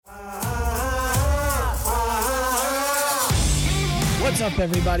What's up,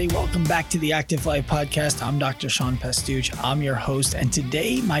 everybody? Welcome back to the Active Life Podcast. I'm Dr. Sean Pastuch. I'm your host, and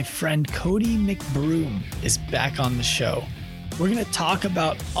today my friend Cody McBroom is back on the show. We're going to talk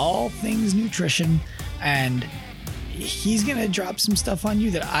about all things nutrition, and he's going to drop some stuff on you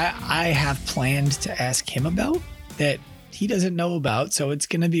that I have planned to ask him about that he doesn't know about. So it's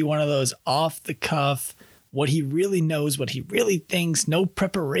going to be one of those off the cuff, what he really knows, what he really thinks, no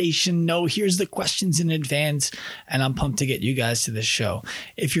preparation, no here's the questions in advance. And I'm pumped to get you guys to this show.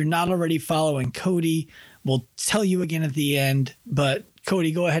 If you're not already following Cody, we'll tell you again at the end. But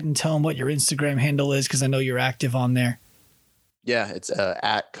Cody, go ahead and tell him what your Instagram handle is, because I know you're active on there. Yeah, it's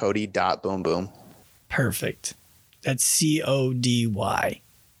at Cody.boomboom. Perfect. That's CODY.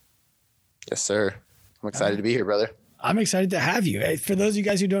 Yes, sir. I'm excited to be here, brother. I'm excited to have you. For those of you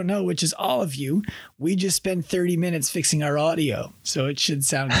guys who don't know, which is all of you, we just spent 30 minutes fixing our audio, so it should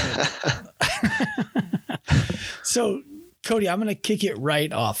sound good. So, Cody, I'm going to kick it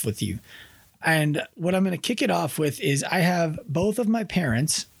right off with you. And what I'm going to kick it off with is I have both of my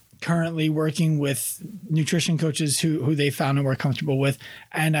parents currently working with nutrition coaches who they found and were comfortable with.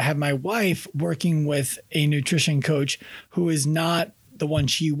 And I have my wife working with a nutrition coach who is not the one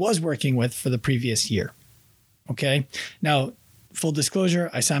she was working with for the previous year. Okay. Now, full disclosure,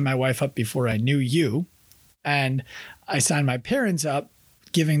 I signed my wife up before I knew you, and I signed my parents up,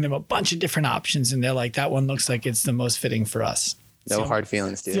 giving them a bunch of different options. And they're like, that one looks like it's the most fitting for us. No hard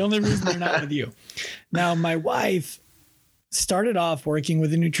feelings, dude. It's the only reason they're not with you. Now, my wife started off working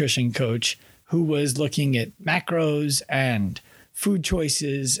with a nutrition coach who was looking at macros and food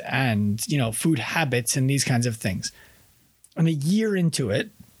choices and, food habits and these kinds of things. And a year into it,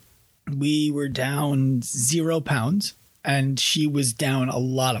 we were down 0 pounds, and she was down a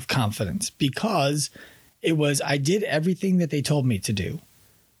lot of confidence because I did everything that they told me to do,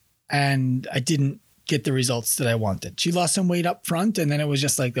 and I didn't get the results that I wanted. She lost some weight up front, and then it was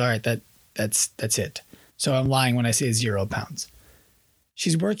just like, all right, that's it. So I'm lying when I say 0 pounds.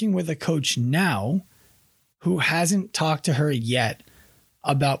 She's working with a coach now who hasn't talked to her yet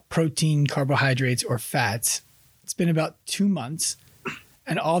about protein, carbohydrates, or fats. It's been about 2 months.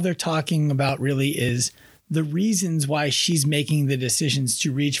 And all they're talking about really is the reasons why she's making the decisions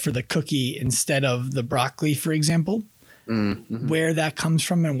to reach for the cookie instead of the broccoli, for example, where that comes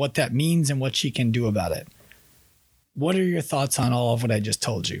from and what that means and what she can do about it. What are your thoughts on all of what I just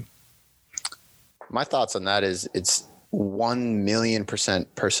told you? My thoughts on that is it's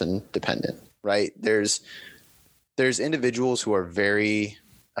 1,000,000% person dependent, right? There's individuals who are very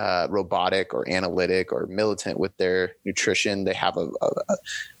robotic or analytic or militant with their nutrition. They have a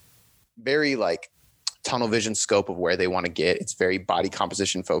very tunnel vision scope of where they want to get. It's very body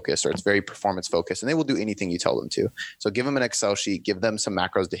composition focused, or it's very performance focused, and they will do anything you tell them to. So give them an Excel sheet, give them some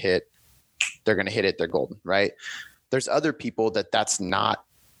macros to hit. They're going to hit it. They're golden, right? There's other people that's not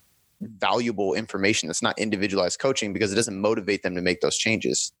valuable information. That's not individualized coaching because it doesn't motivate them to make those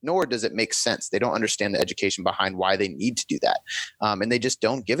changes, nor does it make sense. They don't understand the education behind why they need to do that. And they just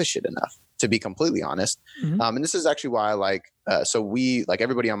don't give a shit enough, to be completely honest. And this is actually why I like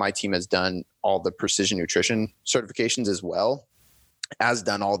everybody on my team has done all the precision nutrition certifications as well as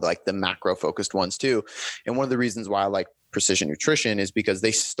done all the macro focused ones too. And one of the reasons why I like precision nutrition is because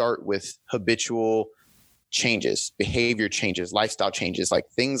they start with habitual changes, behavior changes, lifestyle changes,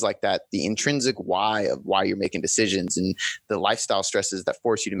 things like that, the intrinsic why of why you're making decisions and the lifestyle stresses that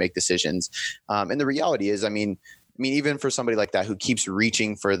force you to make decisions. And the reality is, I mean, even for somebody like that who keeps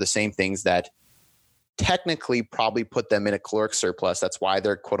reaching for the same things that technically probably put them in a caloric surplus, that's why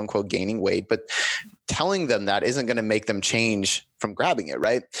they're quote unquote gaining weight, but telling them that isn't going to make them change from grabbing it,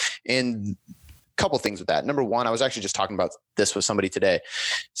 right? And couple things with that. Number one, I was actually just talking about this with somebody today.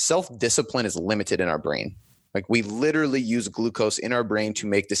 Self-discipline is limited in our brain. We literally use glucose in our brain to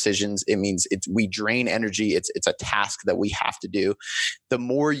make decisions. It means we drain energy. It's a task that we have to do. The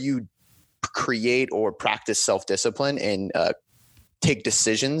more you create or practice self-discipline and take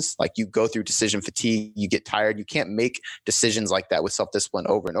decisions, you go through decision fatigue, you get tired, you can't make decisions like that with self-discipline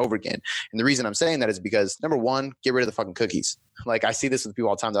over and over again. And the reason I'm saying that is because number one, get rid of the fucking cookies. I see this with people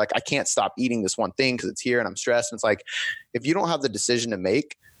all the time. They're like, I can't stop eating this one thing because it's here and I'm stressed. And it's if you don't have the decision to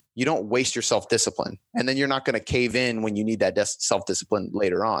make, you don't waste your self-discipline. And then you're not going to cave in when you need that self-discipline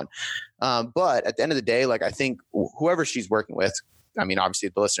later on. But at the end of the day, I think whoever she's working with, I mean, obviously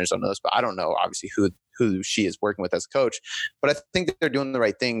the listeners don't know this, but I don't know obviously who she is working with as a coach, but I think that they're doing the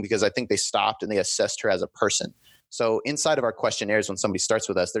right thing because I think they stopped and they assessed her as a person. So inside of our questionnaires, when somebody starts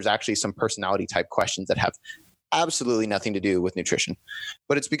with us, there's actually some personality type questions that have absolutely nothing to do with nutrition,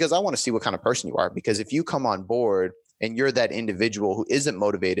 but it's because I want to see what kind of person you are. Because if you come on board and you're that individual who isn't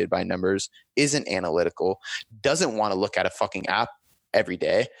motivated by numbers, isn't analytical, doesn't want to look at a fucking app, every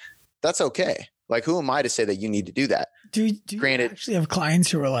day, that's okay. Like, who am I to say that you need to do that? Do you actually have clients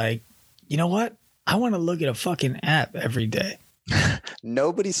who are like, you know what? I want to look at a fucking app every day.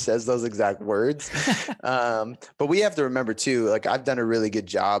 Nobody says those exact words. But we have to remember too, like I've done a really good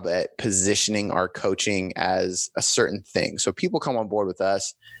job at positioning our coaching as a certain thing. So people come on board with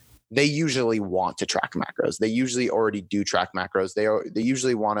us, they usually want to track macros. They usually already do track macros. They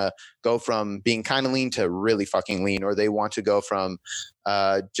usually want to go from being kind of lean to really fucking lean, or they want to go from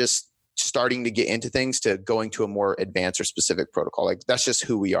just starting to get into things to going to a more advanced or specific protocol. Like that's just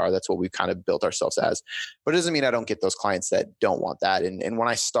who we are. That's what we've kind of built ourselves as. But it doesn't mean I don't get those clients that don't want that. And when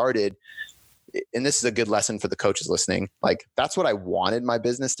I started, and this is a good lesson for the coaches listening, like that's what I wanted my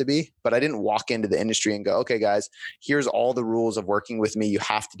business to be, but I didn't walk into the industry and go, okay, guys, here's all the rules of working with me. You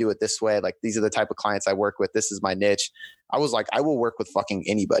have to do it this way. Like these are the type of clients I work with. This is my niche. I was like, I will work with fucking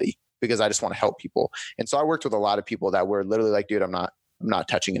anybody because I just want to help people. And so I worked with a lot of people that were literally like, dude, I'm not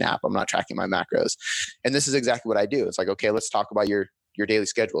touching an app. I'm not tracking my macros. And this is exactly what I do. It's like, okay, let's talk about your daily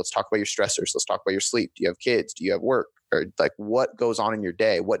schedule. Let's talk about your stressors. Let's talk about your sleep. Do you have kids? Do you have work? Or like what goes on in your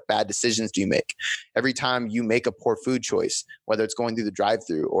day? What bad decisions do you make? Every time you make a poor food choice, whether it's going through the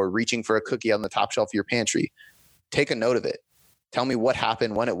drive-through or reaching for a cookie on the top shelf of your pantry, take a note of it. Tell me what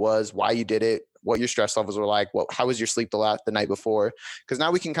happened, when it was, why you did it, what your stress levels were like, how was your sleep the night before? Because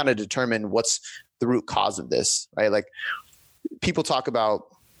now we can kind of determine what's the root cause of this, right? Like people talk about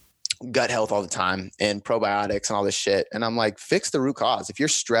gut health all the time and probiotics and all this shit. And I'm like, fix the root cause. If you're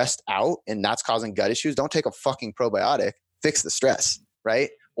stressed out and that's causing gut issues, don't take a fucking probiotic, fix the stress, right?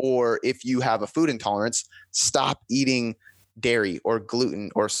 Or if you have a food intolerance, stop eating dairy or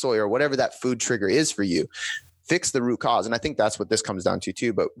gluten or soy or whatever that food trigger is for you. Fix the root cause. And I think that's what this comes down to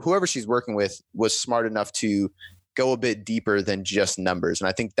too. But whoever she's working with was smart enough to go a bit deeper than just numbers. And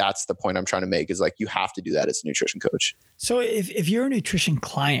I think that's the point I'm trying to make is like, you have to do that as a nutrition coach. So if you're a nutrition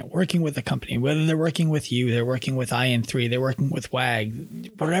client working with a company, whether they're working with you, they're working with IN3, they're working with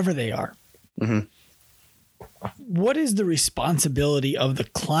WAG, wherever they are, what is the responsibility of the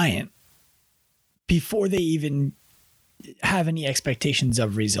client before they even have any expectations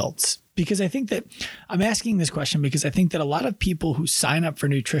of results? Because I think that I'm asking this question because I think that a lot of people who sign up for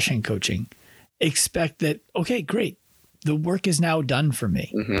nutrition coaching expect that, okay, great, the work is now done for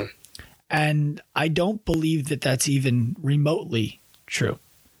me. And I don't believe that that's even remotely true.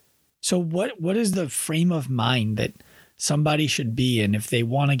 So what is the frame of mind that somebody should be in if they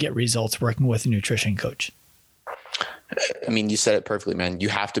want to get results working with a nutrition coach? I mean, you said it perfectly, man. You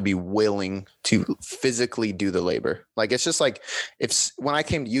have to be willing to physically do the labor. Like, it's just like when I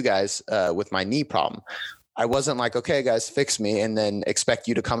came to you guys with my knee problem, I wasn't like, okay, guys, fix me and then expect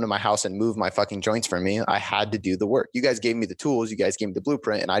you to come to my house and move my fucking joints for me. I had to do the work. You guys gave me the tools. You guys gave me the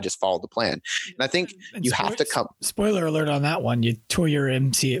blueprint and I just followed the plan. And I think you have to come. Spoiler alert on that one. You tore your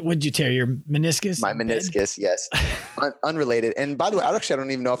MC. What did you tear? Your meniscus? My meniscus, yes. Unrelated. And by the way, I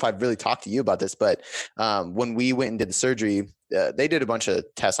don't even know if I've really talked to you about this, but when we went and did the surgery, they did a bunch of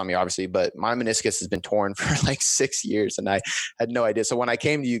tests on me, obviously, but my meniscus has been torn for like 6 years and I had no idea. So when I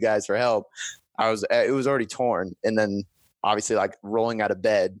came to you guys for help, it was already torn. And then obviously like rolling out of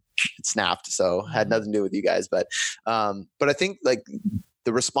bed, it snapped. So had nothing to do with you guys. But I think like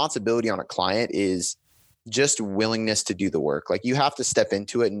the responsibility on a client is just willingness to do the work. Like you have to step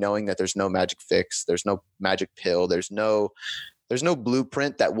into it knowing that there's no magic fix. There's no magic pill. There's no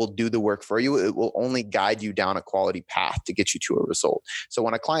blueprint that will do the work for you. It will only guide you down a quality path to get you to a result. So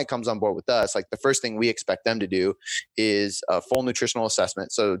when a client comes on board with us, like the first thing we expect them to do is a full nutritional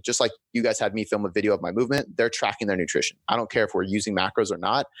assessment. So just like you guys had me film a video of my movement, they're tracking their nutrition. I don't care if we're using macros or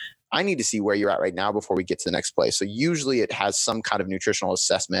not. I need to see where you're at right now before we get to the next place. So usually it has some kind of nutritional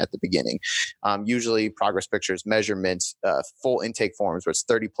assessment at the beginning. Usually progress pictures, measurements, full intake forms where it's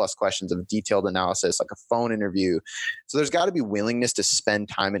 30 plus questions of detailed analysis, like a phone interview. So there's got to be willingness to spend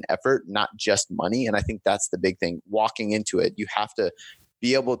time and effort, not just money. And I think that's the big thing. Walking into it, you have to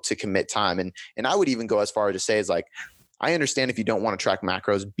be able to commit time. And I would even go as far as to say is like, I understand if you don't want to track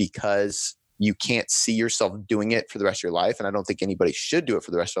macros because you can't see yourself doing it for the rest of your life. And I don't think anybody should do it for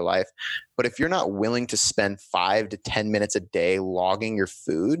the rest of their life. But if you're not willing to spend 5 to 10 minutes a day logging your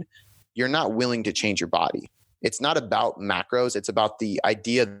food, you're not willing to change your body. It's not about macros. It's about the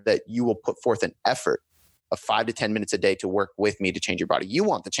idea that you will put forth an effort of 5 to 10 minutes a day to work with me to change your body. You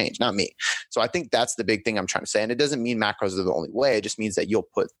want the change, not me. So I think that's the big thing I'm trying to say. And it doesn't mean macros are the only way. It just means that you'll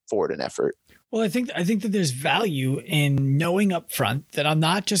put forward an effort. Well, I think that there's value in knowing up front that I'm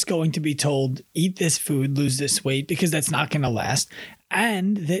not just going to be told, eat this food, lose this weight, because that's not going to last.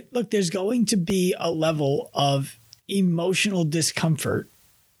 And that, look, there's going to be a level of emotional discomfort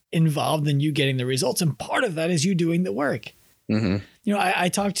involved in you getting the results. And part of that is you doing the work. Mm-hmm. You know, I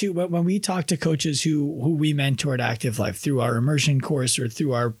talk to, when we talk to coaches who we mentor at Active Life through our immersion course or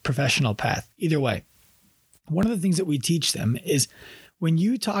through our professional path, either way, one of the things that we teach them is when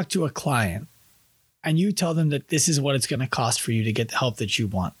you talk to a client and you tell them that this is what it's going to cost for you to get the help that you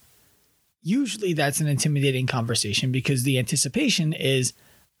want, usually that's an intimidating conversation because the anticipation is,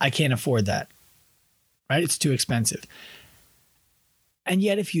 I can't afford that, right? It's too expensive. And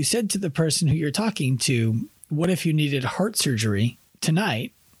yet if you said to the person who you're talking to, what if you needed heart surgery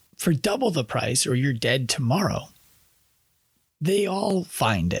tonight for double the price or you're dead tomorrow? They all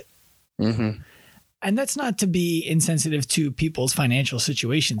find it. Mm-hmm. And that's not to be insensitive to people's financial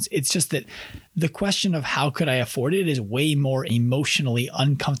situations. It's just that the question of how could I afford it is way more emotionally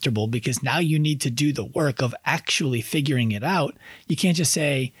uncomfortable because now you need to do the work of actually figuring it out. You can't just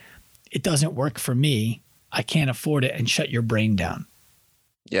say, it doesn't work for me, I can't afford it, and shut your brain down.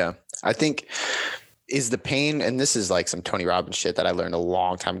 Yeah. I think is the pain, and this is like some Tony Robbins shit that I learned a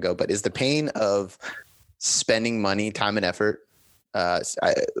long time ago, but is the pain of spending money, time and effort.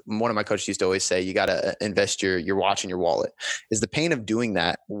 One of my coaches used to always say, you got to invest your watch in your wallet. Is the pain of doing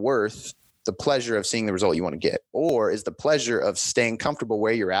that worth the pleasure of seeing the result you want to get? Or is the pleasure of staying comfortable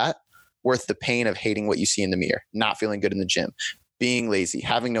where you're at worth the pain of hating what you see in the mirror, not feeling good in the gym, being lazy,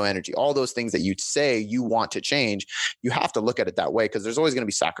 having no energy, all those things that you say you want to change? You have to look at it that way because there's always going to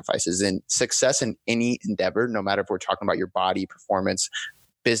be sacrifices, and success in any endeavor, no matter if we're talking about your body, performance,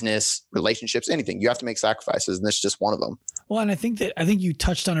 business, relationships, anything, you have to make sacrifices. And this is just one of them. Well, and I think you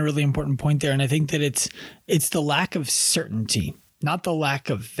touched on a really important point there. And I think that it's the lack of certainty, not the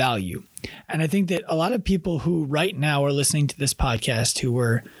lack of value. And I think that a lot of people who right now are listening to this podcast who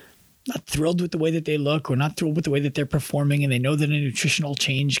are not thrilled with the way that they look or not thrilled with the way that they're performing, and they know that a nutritional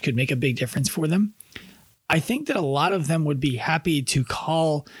change could make a big difference for them, I think that a lot of them would be happy to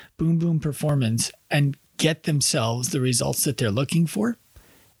call Boom Boom Performance and get themselves the results that they're looking for.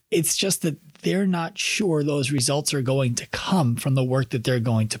 It's just that they're not sure those results are going to come from the work that they're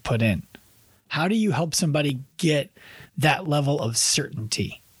going to put in. How do you help somebody get that level of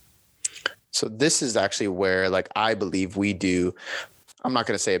certainty? So this is actually where, like, I believe we do, I'm not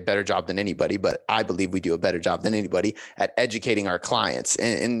going to say a better job than anybody, but I believe we do a better job than anybody at educating our clients.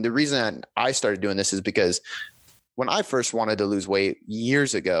 And the reason I started doing this is because when I first wanted to lose weight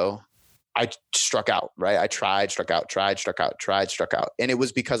years ago, I struck out, right? I tried, struck out, tried, struck out, tried, struck out. And it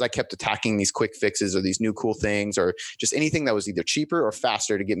was because I kept attacking these quick fixes or these new cool things or just anything that was either cheaper or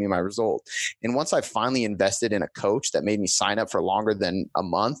faster to get me my result. And once I finally invested in a coach that made me sign up for longer than a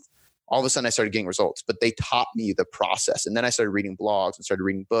month, all of a sudden I started getting results, but they taught me the process. And then I started reading blogs and started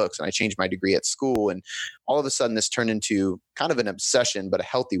reading books, and I changed my degree at school. And all of a sudden this turned into kind of an obsession, but a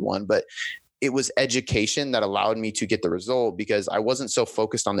healthy one. But it was education that allowed me to get the result because I wasn't so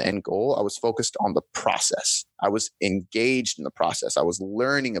focused on the end goal. I was focused on the process. I was engaged in the process. I was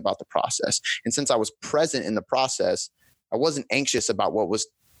learning about the process. And since I was present in the process, I wasn't anxious about what was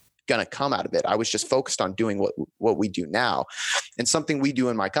going to come out of it. I was just focused on doing what we do now. And something we do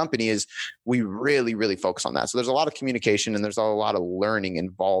in my company is we really, really focus on that. So there's a lot of communication and there's a lot of learning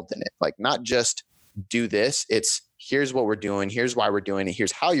involved in it. Like, not just do this, it's here's what we're doing, here's why we're doing it,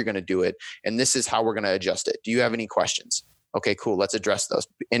 here's how you're going to do it, and this is how we're going to adjust it. Do you have any questions? Okay, cool. Let's address those.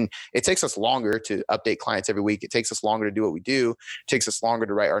 And it takes us longer to update clients every week. It takes us longer to do what we do. It takes us longer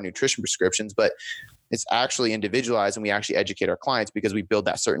to write our nutrition prescriptions, but it's actually individualized, and we actually educate our clients because we build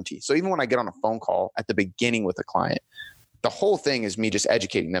that certainty. So even when I get on a phone call at the beginning with a client, the whole thing is me just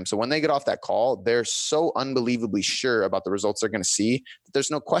educating them. So when they get off that call, they're so unbelievably sure about the results they're going to see that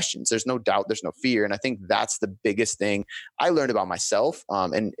there's no questions, there's no doubt, there's no fear. And I think that's the biggest thing I learned about myself.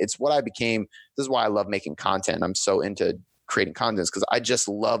 And it's what I became. This is why I love making content. I'm so into creating content because I just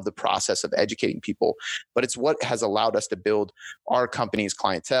love the process of educating people. But it's what has allowed us to build our company's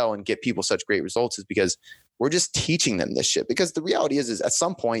clientele and get people such great results, is because we're just teaching them this shit. Because the reality is at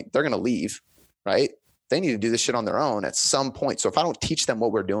some point they're going to leave, right? They need to do this shit on their own at some point. So if I don't teach them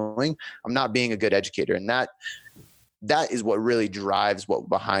what we're doing, I'm not being a good educator. And that is what really drives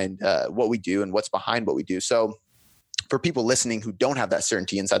what we do and what's behind what we do. So for people listening who don't have that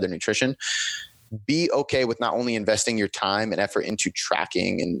certainty inside their nutrition, be okay with not only investing your time and effort into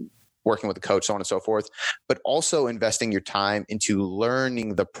tracking and working with a coach, so on and so forth, but also investing your time into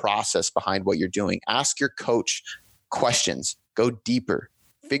learning the process behind what you're doing. Ask your coach questions, go deeper.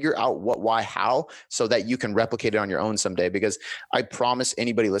 Figure out what, why, how, so that you can replicate it on your own someday. Because I promise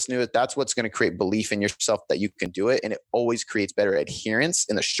anybody listening to it, that's what's going to create belief in yourself that you can do it. And it always creates better adherence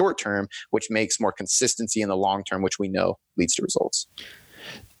in the short term, which makes more consistency in the long term, which we know leads to results.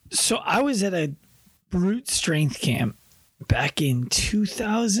 So I was at a brute strength camp back in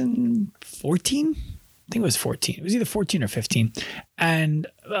 2014, think it was 14. It was either 14 or 15. And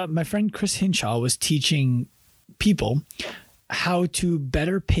my friend Chris Hinshaw was teaching people how to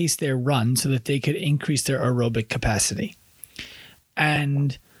better pace their run so that they could increase their aerobic capacity.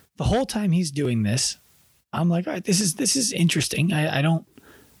 And the whole time he's doing this, I'm like, all right, this is interesting. I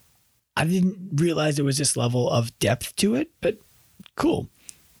didn't realize there was this level of depth to it, but cool.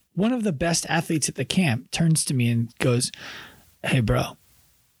 One of the best athletes at the camp turns to me and goes, "Hey, bro." I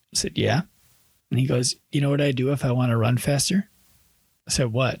said, "Yeah." And he goes, "You know what I do if I want to run faster?" I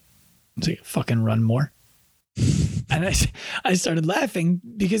said, "What?" I was like, "Fucking run more." And I started laughing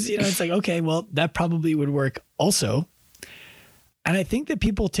because, it's like, okay, well, that probably would work also. And I think that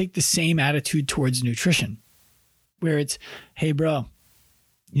people take the same attitude towards nutrition, where it's, "Hey, bro,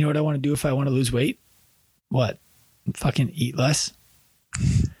 you know what I want to do if I want to lose weight?" "What?" "Fucking eat less."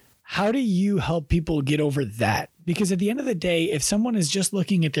 How do you help people get over that? Because at the end of the day, if someone is just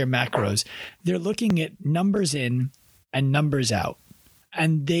looking at their macros, they're looking at numbers in and numbers out.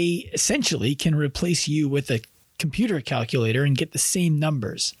 And they essentially can replace you with a computer calculator and get the same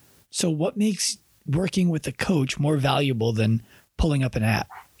numbers. So what makes working with a coach more valuable than pulling up an app?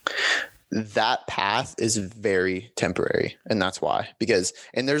 That path is very temporary. And that's why, there's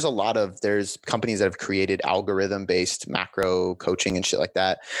companies that have created algorithm based macro coaching and shit like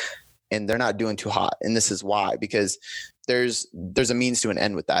that. And they're not doing too hot. And this is why, because there's a means to an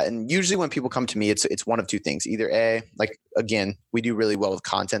end with that. And usually when people come to me, it's one of two things. Either A, like, again, we do really well with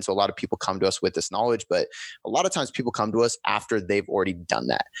content. So a lot of people come to us with this knowledge, but a lot of times people come to us after they've already done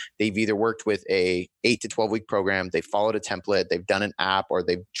that. They've either worked with a 8 to 12 week program, they followed a template, they've done an app, or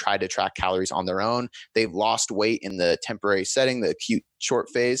they've tried to track calories on their own. They've lost weight in the temporary setting, the acute short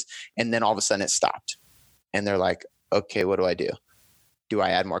phase. And then all of a sudden it stopped. And they're like, okay, what do I do? Do I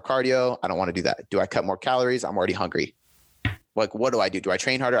add more cardio? I don't want to do that. Do I cut more calories? I'm already hungry. Like, what do I do? Do I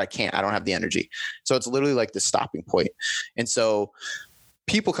train harder? I can't. I don't have the energy. So it's literally like the stopping point. And so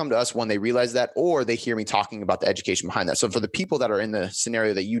people come to us when they realize that, or they hear me talking about the education behind that. So for the people that are in the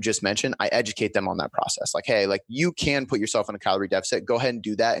scenario that you just mentioned, I educate them on that process. Like, hey, like, you can put yourself in a calorie deficit. Go ahead and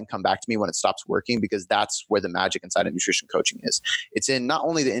do that and come back to me when it stops working, because that's where the magic inside of nutrition coaching is. It's in not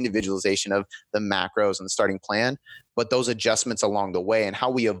only the individualization of the macros and the starting plan, but those adjustments along the way and how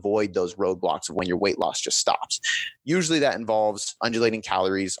we avoid those roadblocks of when your weight loss just stops. Usually that involves undulating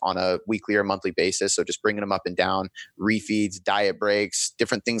calories on a weekly or monthly basis. So just bringing them up and down, refeeds, diet breaks,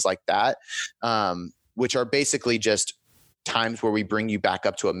 different things like that, which are basically just times where we bring you back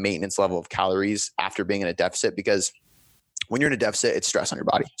up to a maintenance level of calories after being in a deficit. Because when you're in a deficit, it's stress on your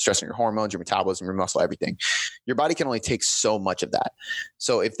body, stress on your hormones, your metabolism, your muscle, everything. Your body can only take so much of that.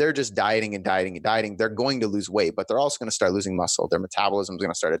 So if they're just dieting and dieting and dieting, they're going to lose weight, but they're also going to start losing muscle. Their metabolism is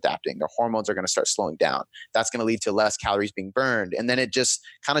going to start adapting. Their hormones are going to start slowing down. That's going to lead to less calories being burned. And then it just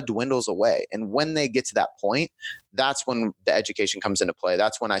kind of dwindles away. And when they get to that point, that's when the education comes into play.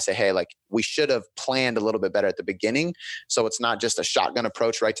 That's when I say, hey, like, we should have planned a little bit better at the beginning. So it's not just a shotgun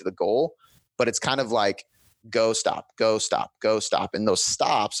approach right to the goal, but it's kind of like, go, stop, go, stop, go, stop. And those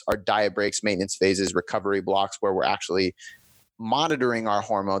stops are diet breaks, maintenance phases, recovery blocks, where we're actually monitoring our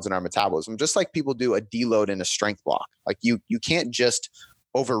hormones and our metabolism, just like people do a deload and a strength block. Like, you can't just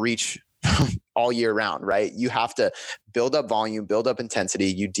overreach all year round, right? You have to build up volume, build up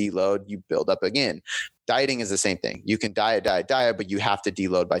intensity, you deload, you build up again. Dieting is the same thing. You can diet, but you have to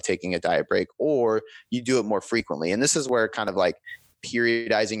deload by taking a diet break, or you do it more frequently. And this is where kind of like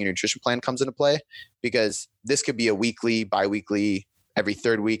periodizing your nutrition plan comes into play, because this could be a weekly, bi-weekly, every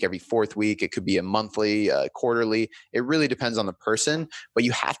third week, every fourth week. It could be a monthly, quarterly. It really depends on the person, but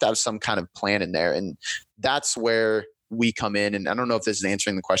you have to have some kind of plan in there. And that's where we come in. And I don't know if this is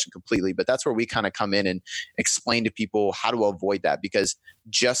answering the question completely, but that's where we kind of come in and explain to people how to avoid that, because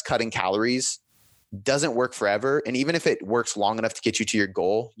just cutting calories doesn't work forever. And even if it works long enough to get you to your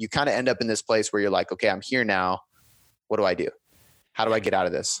goal, you kind of end up in this place where you're like, okay, I'm here now. What do I do? How do I get out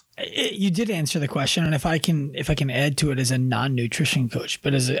of this? You did answer the question. And if I can add to it as a non-nutrition coach,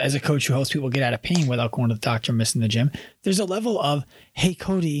 but as a coach who helps people get out of pain without going to the doctor, missing the gym, there's a level of, hey,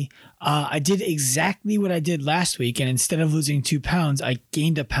 Cody, I did exactly what I did last week. And instead of losing 2 pounds, I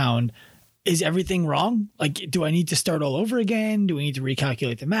gained a pound. Is everything wrong? Like, do I need to start all over again? Do we need to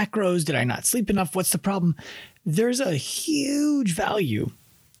recalculate the macros? Did I not sleep enough? What's the problem? There's a huge value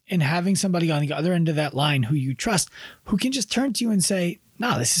in having somebody on the other end of that line who you trust, who can just turn to you and say,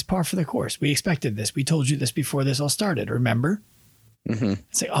 no, this is par for the course. We expected this. We told you this before this all started. Remember? Mm-hmm.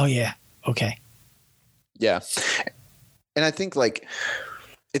 It's like, oh yeah. Okay. Yeah. And I think like,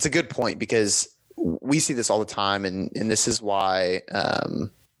 it's a good point, because we see this all the time. And this is why,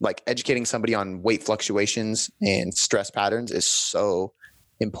 like, educating somebody on weight fluctuations and stress patterns is so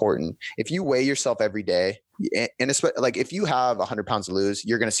important. If you weigh yourself every day, and it's like if you have 100 pounds to lose,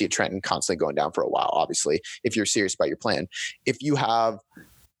 you're going to see a trend constantly going down for a while, obviously, if you're serious about your plan. If you have,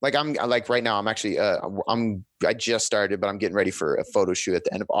 like I'm like right now, I'm actually I just started, but I'm getting ready for a photo shoot at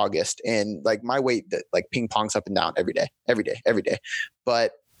the end of August, and like my weight that like ping pongs up and down every day.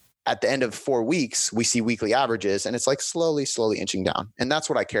 But at the end of 4 weeks, we see weekly averages, and it's like slowly inching down, and that's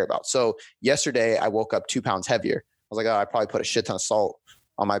what I care about. So yesterday, I woke up 2 pounds heavier. I was like, oh, I probably put a shit ton of salt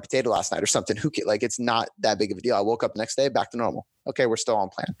on my potato last night or something. Like, it's not that big of a deal. I woke up the next day, back to normal. Okay, we're still on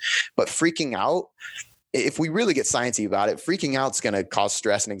plan. But freaking out, if we really get sciencey about it, freaking out is going to cause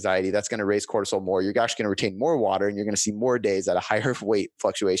stress and anxiety. That's going to raise cortisol more. You're actually going to retain more water, and you're going to see more days at a higher weight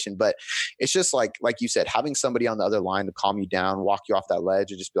fluctuation. But it's just like you said, having somebody on the other line to calm you down, walk you off that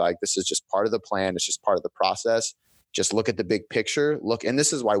ledge, and just be like, this is just part of the plan. It's just part of the process. Just look at the big picture. And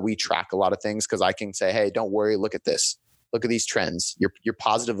this is why we track a lot of things, because I can say, hey, don't worry. Look at this. Look at these trends. You're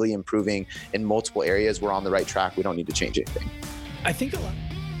positively improving in multiple areas. We're on the right track. We don't need to change anything. I think a lot.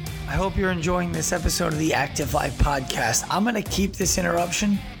 I hope you're enjoying this episode of the Active Life Podcast. I'm going to keep this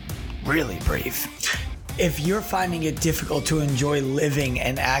interruption really brief. If you're finding it difficult to enjoy living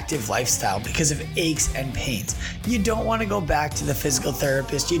an active lifestyle because of aches and pains, you don't want to go back to the physical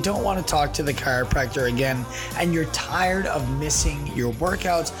therapist, you don't want to talk to the chiropractor again, and you're tired of missing your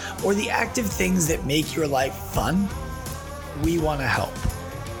workouts or the active things that make your life fun, we want to help.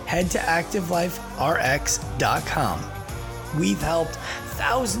 Head to activeliferx.com. We've helped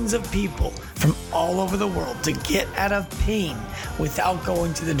thousands of people from all over the world to get out of pain without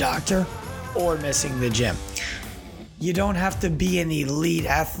going to the doctor or missing the gym. You don't have to be an elite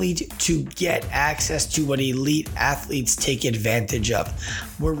athlete to get access to what elite athletes take advantage of.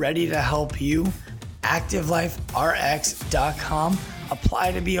 We're ready to help you. activeliferx.com.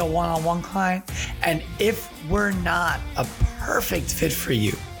 Apply to be a one-on-one client. And if we're not a perfect fit for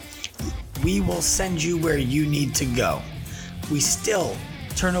you, we will send you where you need to go. We still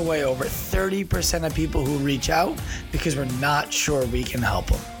turn away over 30% of people who reach out because we're not sure we can help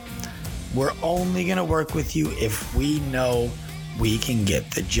them. We're only going to work with you if we know we can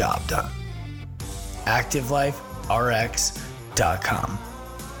get the job done. activeliferx.com.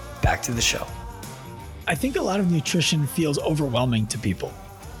 Back to the show. I think a lot of nutrition feels overwhelming to people.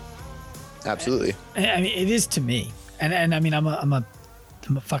 Absolutely. I mean, it is to me. And I mean, I'm a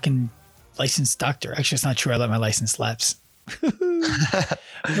fucking licensed doctor. Actually, it's not true. I let my license lapse.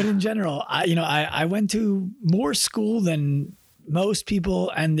 But in general, I went to more school than most people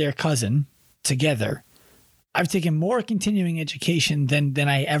and their cousin together. I've taken more continuing education than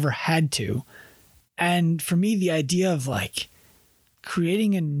I ever had to. And for me, the idea of like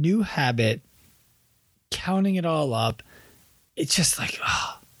creating a new habit, counting it all up, it's just like,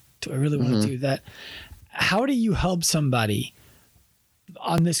 oh, do I really want to do that? How do you help somebody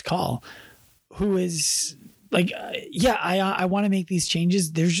on this call who is like, I want to make these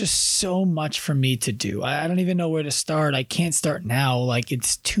changes. There's just so much for me to do. I don't even know where to start. I can't start now. Like,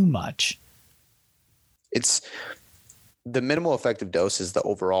 it's too much. It's the minimal effective dose is the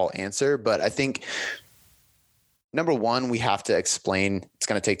overall answer. But I think number one, we have to explain it's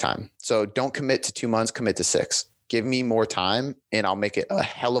going to take time. So don't commit to 2 months, commit to 6. Give me more time and I'll make it a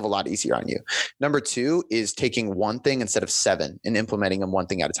hell of a lot easier on you. Number two is taking one thing instead of 7 and implementing them one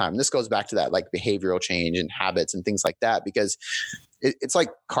thing at a time. And this goes back to that like behavioral change and habits and things like that, because it's like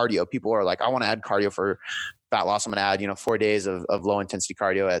cardio. People are like, I want to add cardio for fat loss. I'm going to add, 4 days of low intensity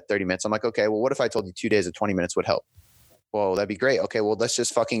cardio at 30 minutes. I'm like, okay, well, what if I told you 2 days of 20 minutes would help? Well, that'd be great. Okay, well, let's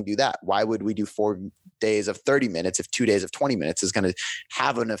just fucking do that. Why would we do 4 days of 30 minutes if 2 days of 20 minutes is going to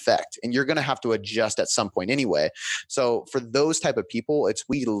have an effect? And you're going to have to adjust at some point anyway. So for those type of people,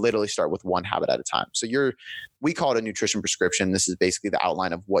 we literally start with one habit at a time. So we call it a nutrition prescription. This is basically the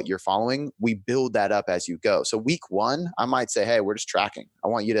outline of what you're following. We build that up as you go. So week 1, I might say, hey, we're just tracking. I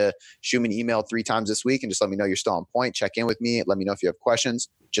want you to shoot me an email 3 times this week and just let me know you're still on point. Check in with me. Let me know if you have questions.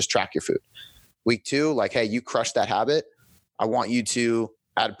 Just track your food. Week 2, like, hey, you crushed that habit. I want you to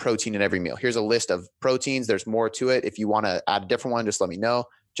add protein in every meal. Here's a list of proteins. There's more to it. If you want to add a different one, just let me know.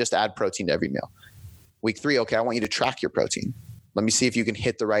 Just add protein to every meal. Week 3, okay, I want you to track your protein. Let me see if you can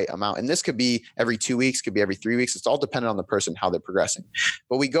hit the right amount. And this could be every 2 weeks, could be every 3 weeks. It's all dependent on the person, how they're progressing.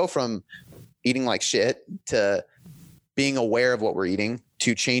 But we go from eating like shit to being aware of what we're eating,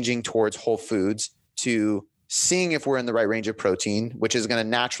 to changing towards whole foods, to seeing if we're in the right range of protein, which is going to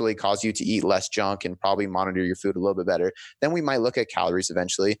naturally cause you to eat less junk and probably monitor your food a little bit better. Then we might look at calories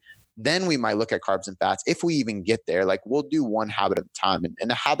eventually. Then we might look at carbs and fats. If we even get there, like we'll do one habit at a time.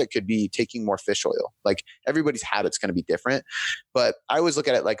 And the habit could be taking more fish oil. Like everybody's habit's going to be different. But I always look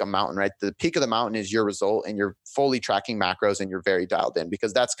at it like a mountain, right? The peak of the mountain is your result, and you're fully tracking macros and you're very dialed in,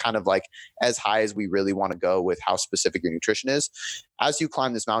 because that's kind of like as high as we really want to go with how specific your nutrition is. As you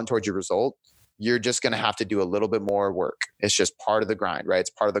climb this mountain towards your result, you're just going to have to do a little bit more work. It's just part of the grind, right?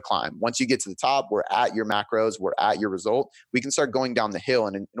 It's part of the climb. Once you get to the top, we're at your macros, we're at your result. We can start going down the hill.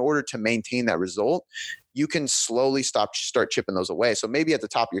 And in order to maintain that result, you can slowly start chipping those away. So maybe at the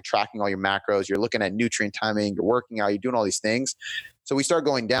top, you're tracking all your macros, you're looking at nutrient timing, you're working out, you're doing all these things. So we start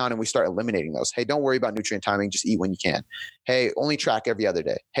going down and we start eliminating those. Hey, don't worry about nutrient timing. Just eat when you can. Hey, only track every other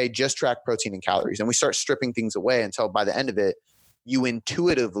day. Hey, just track protein and calories. And we start stripping things away until by the end of it, you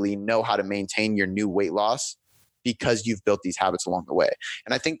intuitively know how to maintain your new weight loss because you've built these habits along the way.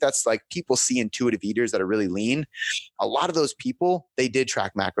 And I think that's like, people see intuitive eaters that are really lean. A lot of those people, they did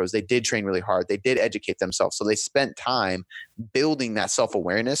track macros. They did train really hard. They did educate themselves. So they spent time building that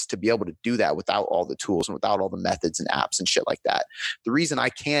self-awareness to be able to do that without all the tools and without all the methods and apps and shit like that. The reason I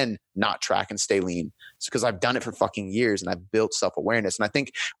can not track and stay lean is because I've done it for fucking years and I've built self-awareness. And I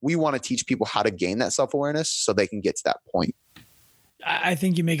think we want to teach people how to gain that self-awareness so they can get to that point. I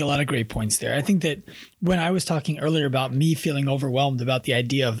think you make a lot of great points there. I think that when I was talking earlier about me feeling overwhelmed about the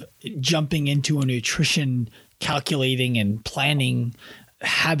idea of jumping into a nutrition calculating and planning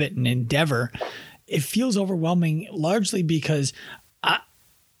habit and endeavor, it feels overwhelming largely because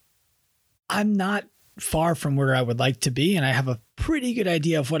I'm not far from where I would like to be. And I have a pretty good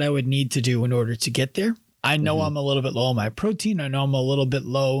idea of what I would need to do in order to get there. I know I'm a little bit low on my protein. I know I'm a little bit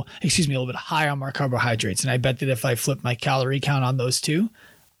high on my carbohydrates. And I bet that if I flip my calorie count on those two,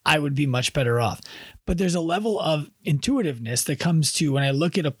 I would be much better off. But there's a level of intuitiveness that comes to when I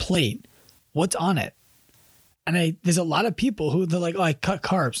look at a plate, what's on it? And there's a lot of people who they're like, oh, I cut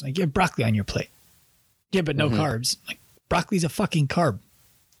carbs. Like, you have broccoli on your plate. Yeah, but no carbs. Like, broccoli's a fucking carb.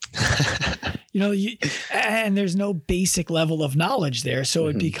 And there's no basic level of knowledge there. So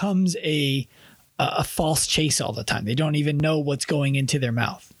it becomes a false chase all the time. They don't even know what's going into their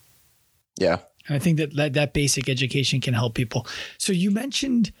mouth. Yeah. And I think that basic education can help people. So you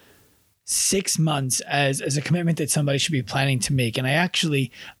mentioned 6 months as a commitment that somebody should be planning to make. And I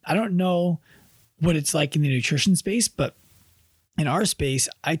don't know what it's like in the nutrition space, but in our space,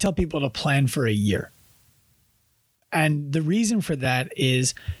 I tell people to plan for a year. And the reason for that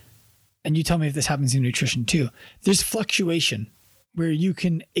is, and you tell me if this happens in nutrition too, there's fluctuation where you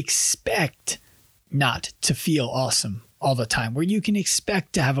can expect not to feel awesome all the time, where you can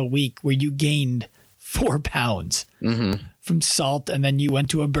expect to have a week where you gained 4 pounds from salt, and then you went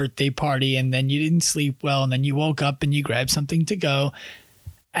to a birthday party, and then you didn't sleep well, and then you woke up and you grabbed something to go.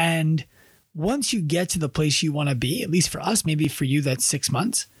 And once you get to the place you want to be, at least for us, maybe for you, that's 6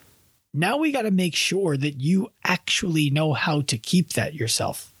 months. Now we got to make sure that you actually know how to keep that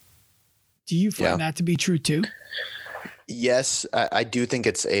yourself. Do you find that to be true too? Yes, I do think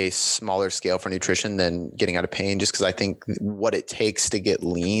it's a smaller scale for nutrition than getting out of pain, just because I think what it takes to get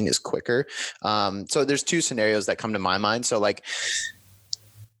lean is quicker. So there's 2 scenarios that come to my mind. So like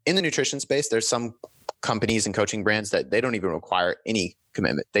in the nutrition space, there's some companies and coaching brands that they don't even require any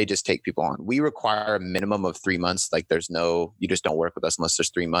commitment. They just take people on. We require a minimum of 3 months. Like you just don't work with us unless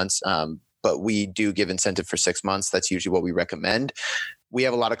there's 3 months. But we do give incentive for 6 months. That's usually what we recommend. We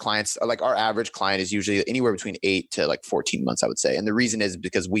have a lot of clients, like our average client is usually anywhere between 8 to like 14 months, I would say. And the reason is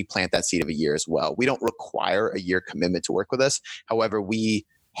because we plant that seed of a year as well. We don't require a year commitment to work with us. However, we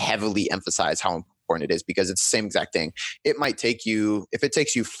heavily emphasize how important it is because it's the same exact thing. It might take you, if it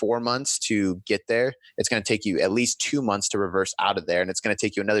takes you 4 months to get there, it's going to take you at least 2 months to reverse out of there. And it's going to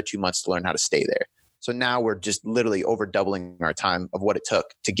take you another 2 months to learn how to stay there. So now we're just literally over doubling our time of what it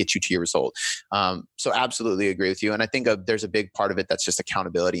took to get you to your result. So absolutely agree with you. And I think there's a big part of it that's just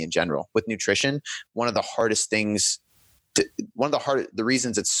accountability in general. With nutrition, one of the hardest things, the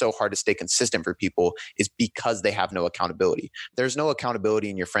reasons it's so hard to stay consistent for people is because they have no accountability. There's no accountability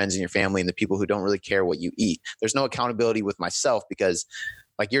in your friends and your family and the people who don't really care what you eat. There's no accountability with myself because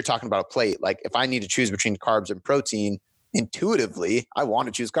like you're talking about a plate. Like if I need to choose between carbs and protein, intuitively, I want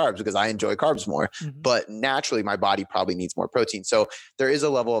to choose carbs because I enjoy carbs more, but naturally my body probably needs more protein. So there is a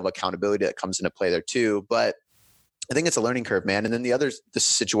level of accountability that comes into play there too, but I think it's a learning curve, man. And then the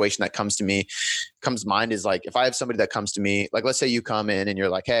situation that comes to mind is like, if I have somebody that comes to me, like, let's say you come in and you're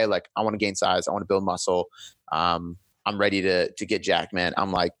like, hey, like I want to gain size. I want to build muscle. I'm ready to get jacked, man.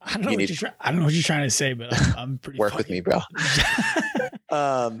 I'm like, I don't know what you're trying to say, but I'm pretty work with me, bro.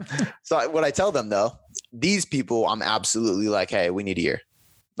 So what I tell them though, these people, I'm absolutely like, hey, we need a year.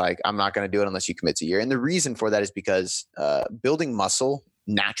 Like, I'm not going to do it unless you commit to a year. And the reason for that is because building muscle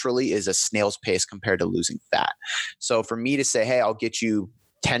naturally is a snail's pace compared to losing fat. So for me to say, hey, I'll get you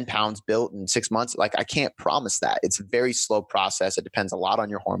 10 pounds built in 6 months, like I can't promise that. It's a very slow process. It depends a lot on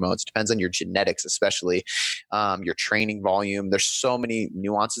your hormones, depends on your genetics, especially your training volume. There's so many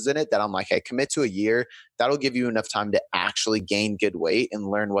nuances in it that I'm like, hey, commit to a year. That'll give you enough time to actually gain good weight and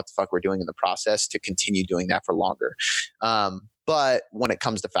learn what the fuck we're doing in the process to continue doing that for longer. But when it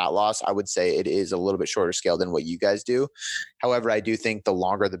comes to fat loss, I would say it is a little bit shorter scale than what you guys do. However, I do think the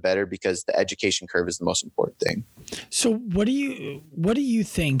longer the better, because the education curve is the most important thing. So what do you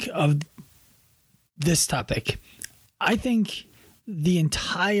think of this topic? I think the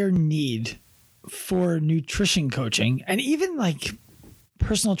entire need for nutrition coaching and even like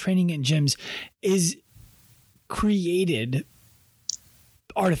personal training in gyms is created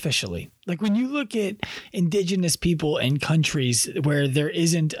artificially. Like when you look at indigenous people in countries where there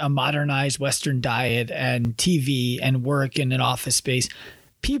isn't a modernized Western diet and TV and work in an office space,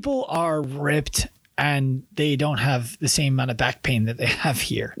 people are ripped and they don't have the same amount of back pain that they have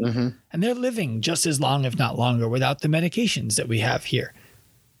here. Mm-hmm. And they're living just as long, if not longer, without the medications that we have here.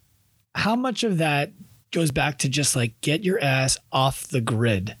 How much of that goes back to just like, get your ass off the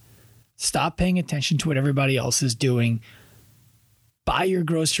grid, stop paying attention to what everybody else is doing, buy your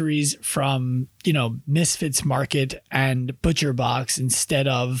groceries from, Misfits Market and Butcher Box instead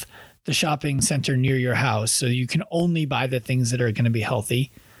of the shopping center near your house, so you can only buy the things that are going to be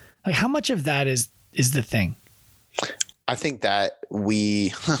healthy? Like, how much of that is the thing? I think that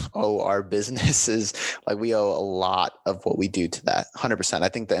we owe our businesses, like we owe a lot of what we do to that. 100%. I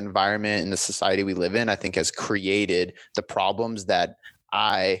think the environment and the society we live in, I think has created the problems that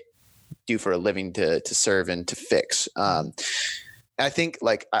I do for a living to serve and to fix. I think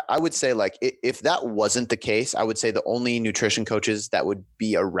like, I would say like, if that wasn't the case, I would say the only nutrition coaches that would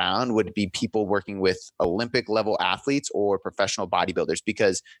be around would be people working with Olympic level athletes or professional bodybuilders,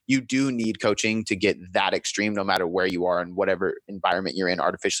 because you do need coaching to get that extreme, no matter where you are and whatever environment you're in,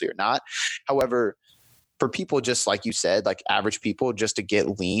 artificially or not. However, for people, just like you said, like average people, just to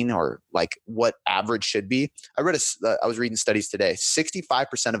get lean, or like what average should be. I was reading studies today.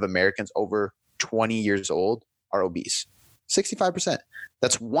 65% of Americans over 20 years old are obese. 65%.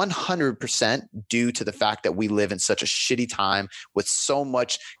 That's 100% due to the fact that we live in such a shitty time with so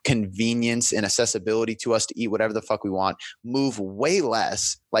much convenience and accessibility to us to eat whatever the fuck we want, move way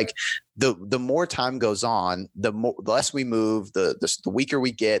less. Like the more time goes on, the less we move, the weaker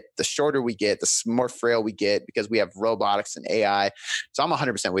we get, the shorter we get, the more frail we get, because we have robotics and AI. So I'm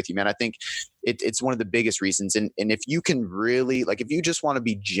 100% with you, man. I think it's one of the biggest reasons. And if you can really, like, if you just want to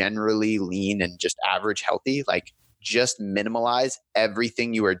be generally lean and just average healthy, like, just minimalize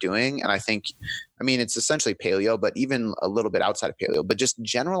everything you are doing. And it's essentially paleo, but even a little bit outside of paleo, but just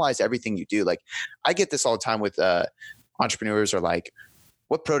generalize everything you do. Like, I get this all the time with entrepreneurs, are like,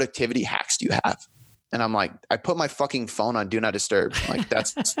 what productivity hacks do you have? And I'm like, I put my fucking phone on do not disturb. Like,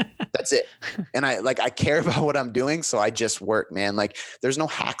 that's it. And I care about what I'm doing. So I just work, man. Like, there's no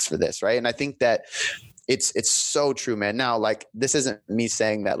hacks for this. Right. And I think that it's so true, man. Now, like, this isn't me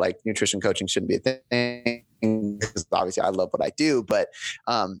saying that like nutrition coaching shouldn't be a thing, because obviously I love what I do, but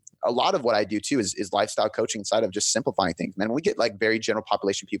a lot of what I do too is lifestyle coaching inside of just simplifying things. Man, we get like very general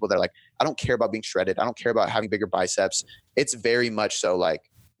population people that are like, I don't care about being shredded. I don't care about having bigger biceps. It's very much so like,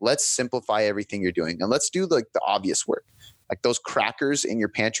 let's simplify everything you're doing, and let's do like the obvious work. Like those crackers in your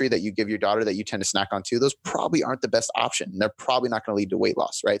pantry that you give your daughter that you tend to snack on too, those probably aren't the best option. They're probably not going to lead to weight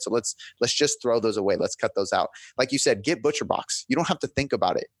loss, right? So let's just throw those away. Let's cut those out. Like you said, get Butcher Box. You don't have to think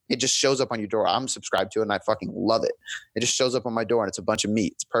about it. It just shows up on your door. I'm subscribed to it and I fucking love it. It just shows up on my door and it's a bunch of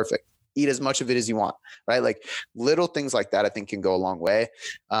meat. It's perfect. Eat as much of it as you want, right? Like little things like that, I think can go a long way.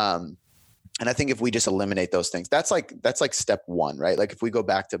 And I think if we just eliminate those things, that's like step one, right? Like if we go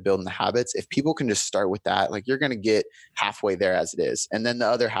back to building the habits, if people can just start with that, like you're going to get halfway there as it is. And then the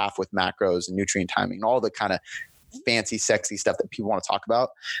other half with macros and nutrient timing and all the kind of fancy, sexy stuff that people want to talk about.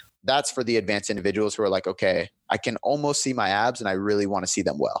 That's for the advanced individuals who are like, okay, I can almost see my abs and I really want to see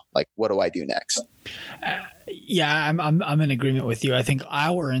them well. Like, what do I do next? Yeah, I'm in agreement with you. I think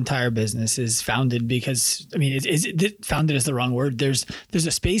our entire business is founded because, founded is the wrong word. There's a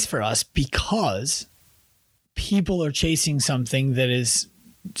space for us because people are chasing something that is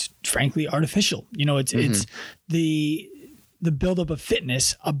frankly artificial. It's the buildup of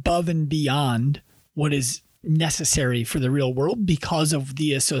fitness above and beyond what is necessary for the real world because of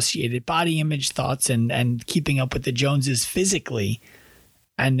the associated body image thoughts and keeping up with the Joneses physically.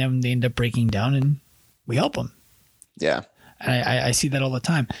 And then they end up breaking down and we help them. Yeah. And I see that all the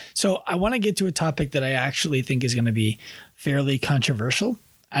time. So I want to get to a topic that I actually think is going to be fairly controversial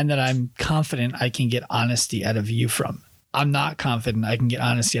and that I'm confident I can get honesty out of you from. I'm not confident I can get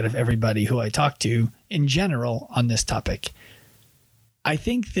honesty out of everybody who I talk to in general on this topic. I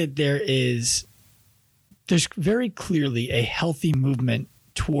think that there's very clearly a healthy movement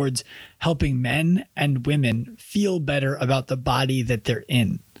towards helping men and women feel better about the body that they're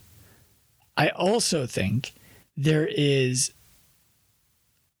in. I also think there is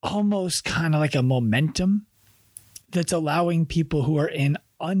almost kind of like a momentum that's allowing people who are in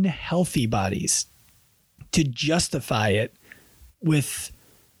unhealthy bodies to justify it with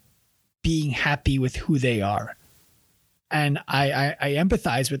being happy with who they are. And I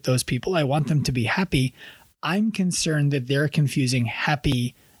empathize with those people. I want them to be happy. I'm concerned that they're confusing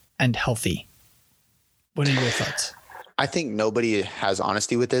happy and healthy. What are your thoughts? I think nobody has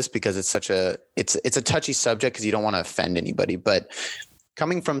honesty with this because it's a touchy subject because you don't want to offend anybody. But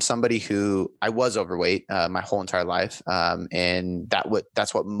coming from somebody who I was overweight my whole entire life, and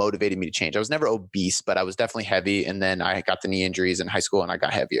that's what motivated me to change. I was never obese, but I was definitely heavy. And then I got the knee injuries in high school and I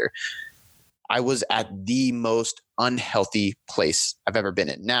got heavier. I was at the most unhealthy place I've ever been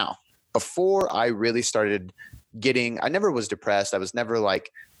in. Now, before I really started I never was depressed. I was never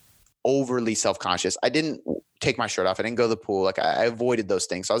like overly self-conscious. I didn't take my shirt off. I didn't go to the pool. Like I avoided those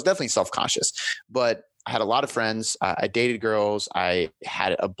things. So I was definitely self-conscious, but I had a lot of friends. I dated girls. I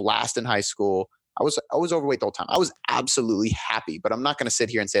had a blast in high school. I was overweight the whole time. I was absolutely happy, but I'm not going to sit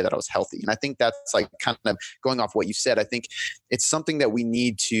here and say that I was healthy. And I think that's like kind of going off what you said. I think it's something that we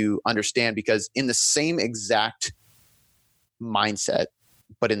need to understand because in the same exact mindset,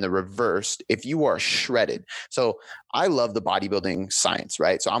 but in the reverse, if you are shredded. So I love the bodybuilding science,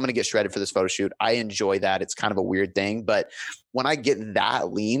 right? So I'm going to get shredded for this photo shoot. I enjoy that. It's kind of a weird thing, but when I get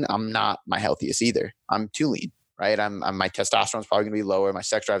that lean, I'm not my healthiest either. I'm too lean, right? My testosterone is probably going to be lower. My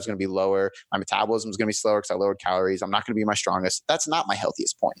sex drive is going to be lower. My metabolism is going to be slower because I lowered calories. I'm not going to be my strongest. That's not my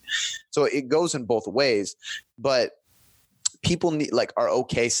healthiest point. So it goes in both ways, but people are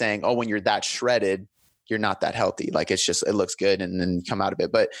okay saying, oh, when you're that shredded, you're not that healthy. Like it looks good and then you come out of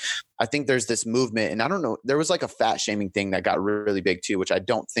it. But I think there's this movement and I don't know, there was like a fat shaming thing that got really big too, which I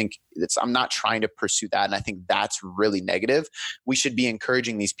don't think I'm not trying to pursue that. And I think that's really negative. We should be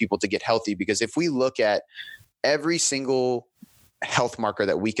encouraging these people to get healthy because if we look at every single health marker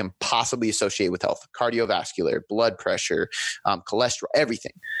that we can possibly associate with health, cardiovascular, blood pressure, cholesterol,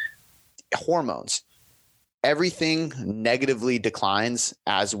 everything, hormones, everything negatively declines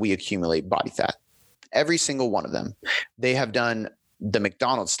as we accumulate body fat. Every single one of them. They have done the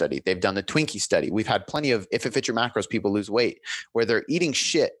McDonald's study. They've done the Twinkie study. We've had plenty of if it fits your macros, people lose weight where they're eating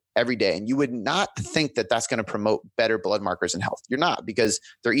shit every day. And you would not think that that's going to promote better blood markers and health. You're not because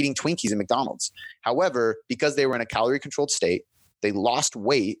they're eating Twinkies at McDonald's. However, because they were in a calorie controlled state, they lost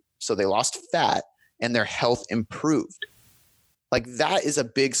weight. So they lost fat and their health improved. Like that is a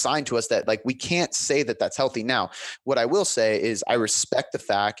big sign to us that like we can't say that that's healthy. Now, what I will say is I respect the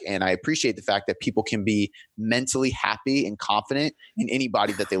fact and I appreciate the fact that people can be mentally happy and confident in any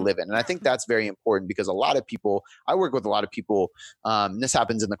body that they live in. And I think that's very important because a lot of people, I work with a lot of people, this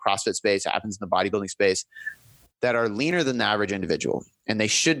happens in the CrossFit space, it happens in the bodybuilding space, that are leaner than the average individual and they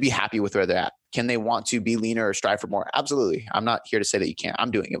should be happy with where they're at. Can they want to be leaner or strive for more? Absolutely. I'm not here to say that you can't.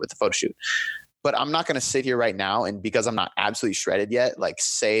 I'm doing it with the photo shoot. But I'm not going to sit here right now and because I'm not absolutely shredded yet, like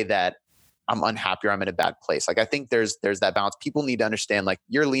say that I'm unhappy or I'm in a bad place. Like I think there's that balance. People need to understand like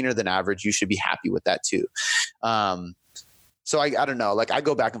you're leaner than average. You should be happy with that too. So I don't know. Like I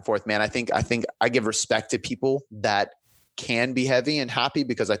go back and forth, man. I think I give respect to people that can be heavy and happy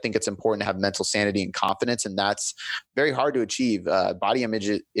because I think it's important to have mental sanity and confidence. And that's very hard to achieve. Body image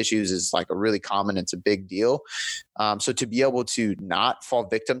issues is like a really common, it's a big deal. So to be able to not fall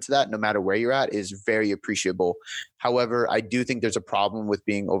victim to that, no matter where you're at, is very appreciable. However, I do think there's a problem with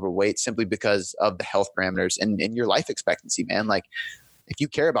being overweight simply because of the health parameters and your life expectancy, man. Like if you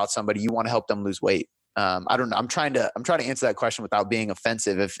care about somebody, you want to help them lose weight. I don't know. I'm trying to answer that question without being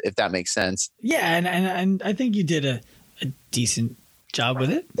offensive, if that makes sense. Yeah. And I think you did a decent job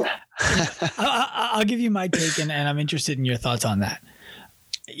with it. I'll give you my take and I'm interested in your thoughts on that.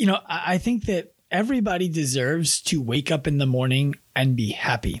 You know, I think that everybody deserves to wake up in the morning and be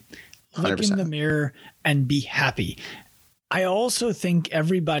happy. Look 100%. in the mirror and be happy. I also think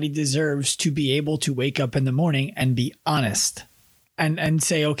everybody deserves to be able to wake up in the morning and be honest and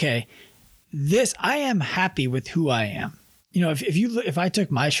say, okay, I am happy with who I am. You know, if I took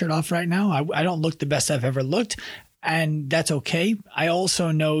my shirt off right now, I don't look the best I've ever looked. And that's okay. I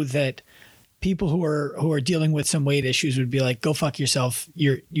also know that people who are dealing with some weight issues would be like, go fuck yourself.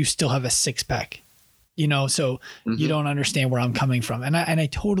 You still have a 6-pack, you know, so you don't understand where I'm coming from. And I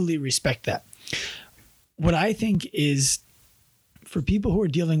totally respect that. What I think is for people who are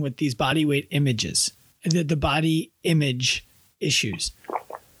dealing with these body weight images, the body image issues.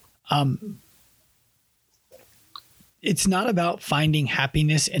 It's not about finding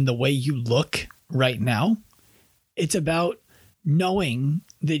happiness in the way you look right now. It's about knowing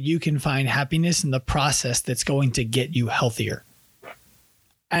that you can find happiness in the process that's going to get you healthier.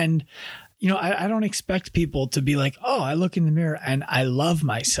 And, I don't expect people to be like, oh, I look in the mirror and I love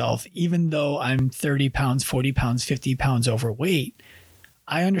myself, even though I'm 30 pounds, 40 pounds, 50 pounds overweight.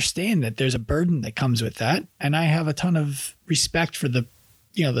 I understand that there's a burden that comes with that. And I have a ton of respect for the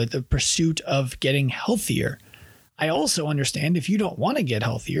pursuit of getting healthier. I also understand if you don't want to get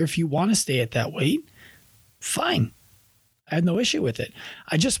healthier, if you want to stay at that weight, fine. I have no issue with it.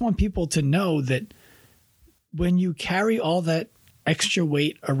 I just want people to know that when you carry all that extra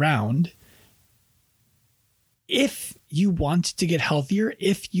weight around, if you want to get healthier,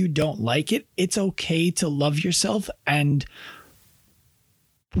 if you don't like it, it's okay to love yourself and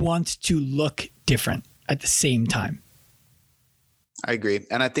want to look different at the same time. I agree.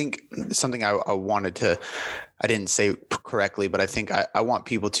 And I think something I didn't say correctly, but I think I want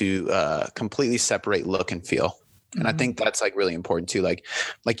people to completely separate look and feel. And I think that's like really important too. Like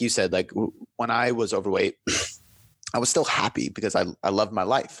you said, like when I was overweight, I was still happy because I loved my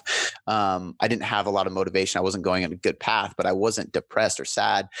life. I didn't have a lot of motivation. I wasn't going on a good path, but I wasn't depressed or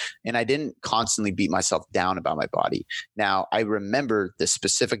sad. And I didn't constantly beat myself down about my body. Now, I remember this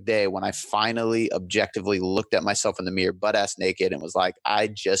specific day when I finally objectively looked at myself in the mirror, butt ass naked, and was like, I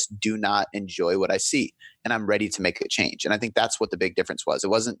just do not enjoy what I see. And I'm ready to make a change. And I think that's what the big difference was. It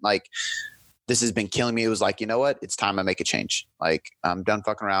wasn't like, this has been killing me. It was like, you know what? It's time I make a change. Like, I'm done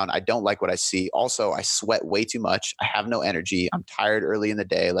fucking around. I don't like what I see. Also, I sweat way too much. I have no energy. I'm tired early in the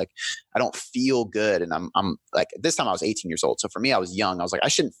day. Like, I don't feel good. And I'm like, this time I was 18 years old. So for me, I was young. I was like, I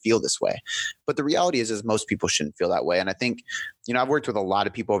shouldn't feel this way. But the reality is most people shouldn't feel that way. And I think, I've worked with a lot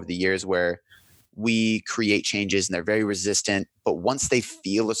of people over the years where we create changes and they're very resistant. But once they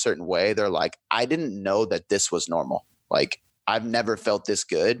feel a certain way, they're like, I didn't know that this was normal. Like, I've never felt this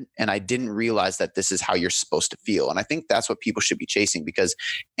good. And I didn't realize that this is how you're supposed to feel. And I think that's what people should be chasing, because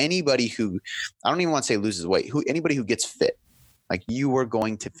anybody who, I don't even want to say loses weight, anybody who gets fit, like, you are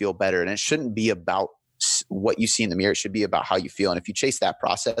going to feel better. And it shouldn't be about what you see in the mirror. It should be about how you feel. And if you chase that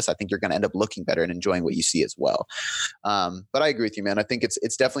process, I think you're going to end up looking better and enjoying what you see as well. But I agree with you, man. I think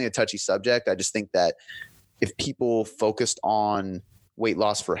it's definitely a touchy subject. I just think that if people focused on weight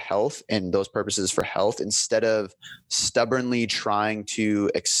loss for health and those purposes for health, instead of stubbornly trying to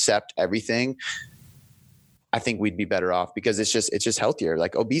accept everything, I think we'd be better off, because it's just healthier.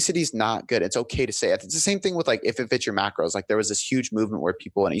 Like, obesity is not good. It's okay to say it. It's the same thing with like, if it fits your macros. Like, there was this huge movement where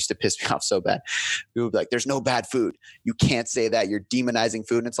people, and it used to piss me off so bad, people would be like, there's no bad food. You can't say that. You're demonizing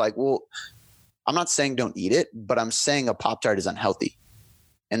food. And it's like, well, I'm not saying don't eat it, but I'm saying a Pop-Tart is unhealthy.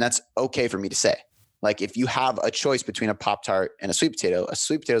 And that's okay for me to say. Like, if you have a choice between a Pop-Tart and a sweet potato is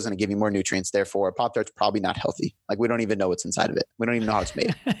going to give you more nutrients. Therefore, a Pop-Tart's probably not healthy. Like, we don't even know what's inside of it. We don't even know how it's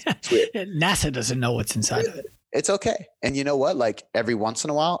made. It's weird. NASA doesn't know what's inside of it. It's okay. And you know what? Like, every once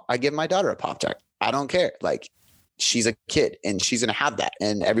in a while, I give my daughter a Pop-Tart. I don't care. Like, she's a kid and she's going to have that.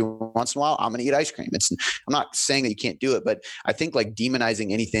 And every once in a while, I'm going to eat ice cream. I'm not saying that you can't do it, but I think like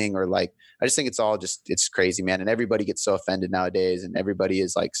demonizing anything, or like, I just think it's crazy, man. And everybody gets so offended nowadays, and everybody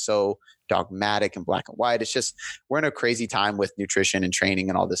is like so dogmatic and black and white. It's just, we're in a crazy time with nutrition and training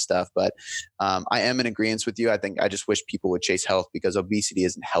and all this stuff. But I am in agreement with you. I just wish people would chase health, because obesity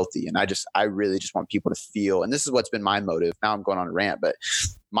isn't healthy. And I really just want people to feel, and this is what's been my motive. Now I'm going on a rant, but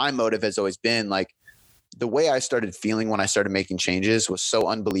my motive has always been like, the way I started feeling when I started making changes was so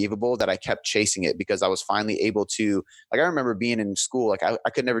unbelievable that I kept chasing it, because I was finally able to, like, I remember being in school, like I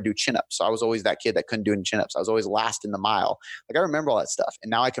could never do chin-ups. So I was always that kid that couldn't do any chin-ups. I was always last in the mile. Like, I remember all that stuff. And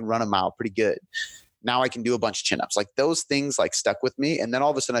now I can run a mile pretty good. Now I can do a bunch of chin-ups. Like, those things like stuck with me. And then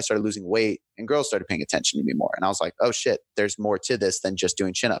all of a sudden I started losing weight, and girls started paying attention to me more. And I was like, oh shit, there's more to this than just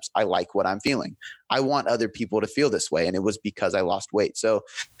doing chin-ups. I like what I'm feeling. I want other people to feel this way. And it was because I lost weight. So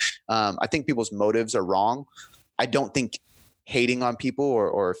I think people's motives are wrong. I don't think hating on people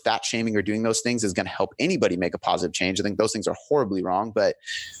or fat shaming or doing those things is going to help anybody make a positive change. I think those things are horribly wrong, but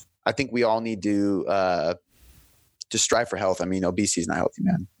I think we all need to strive for health. I mean, obesity is not healthy,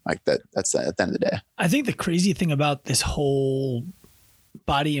 man. Like that's at the end of the day. I think the crazy thing about this whole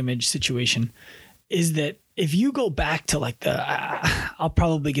body image situation is that if you go back to like I'll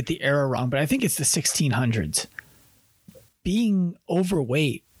probably get the era wrong, but I think it's the 1600s, being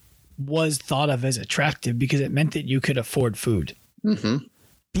overweight was thought of as attractive because it meant that you could afford food. Mm-hmm.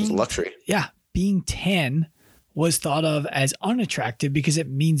 It was a luxury. Yeah. Being tan was thought of as unattractive because it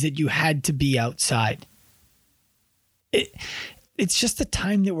means that you had to be outside. It's just the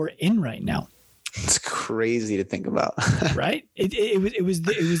time that we're in right now. It's crazy to think about. Right? It was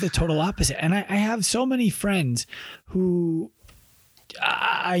the total opposite. And I have so many friends who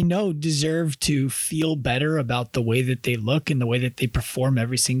I know deserve to feel better about the way that they look and the way that they perform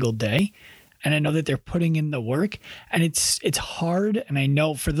every single day. And I know that they're putting in the work, and it's hard. And I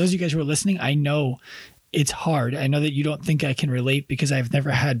know for those of you guys who are listening, I know it's hard. I know that you don't think I can relate because I've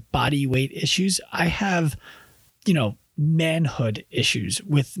never had body weight issues. I have, manhood issues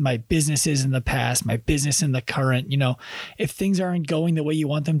with my businesses in the past, my business in the current. If things aren't going the way you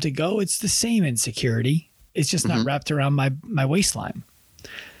want them to go, it's the same insecurity. It's just not wrapped around my waistline.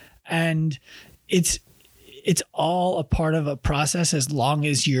 And it's all a part of a process as long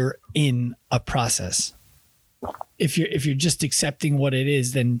as you're in a process. If you're just accepting what it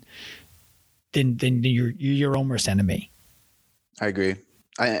is, then you're your own worst enemy. I agree.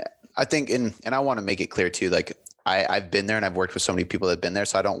 I think, and I want to make it clear too, like I've been there and I've worked with so many people that have been there.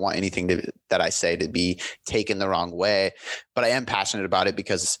 So I don't want anything that I say to be taken the wrong way, but I am passionate about it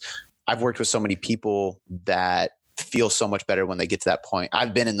because I've worked with so many people that feel so much better when they get to that point.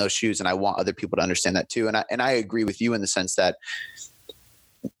 I've been in those shoes and I want other people to understand that too. And I agree with you in the sense that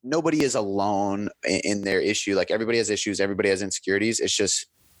nobody is alone in their issue. Like everybody has issues, everybody has insecurities. It's just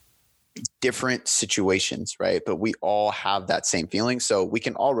different situations, right? But we all have that same feeling. So we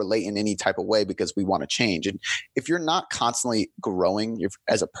can all relate in any type of way because we want to change. And if you're not constantly growing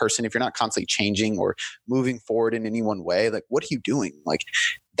as a person, if you're not constantly changing or moving forward in any one way, like what are you doing? Like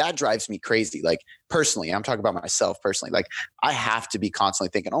that drives me crazy. Like personally, I'm talking about myself personally, like I have to be constantly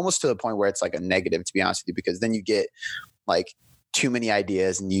thinking almost to the point where it's like a negative, to be honest with you, because then you get like too many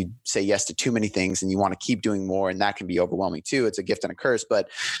ideas and you say yes to too many things and you want to keep doing more. And that can be overwhelming too. It's a gift and a curse, but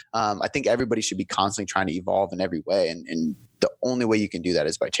I think everybody should be constantly trying to evolve in every way. And the only way you can do that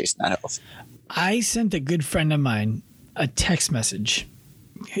is by chasing that health. I sent a good friend of mine a text message.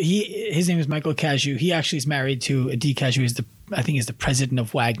 His name is Michael Cashew. He actually is married to a D Cashew, I think he's the president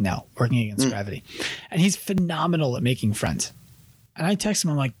of WAG now, working against gravity. And he's phenomenal at making friends. And I text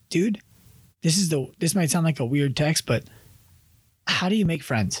him, I'm like, dude, this might sound like a weird text, but how do you make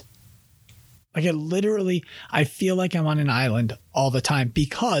friends? Like I feel like I'm on an island all the time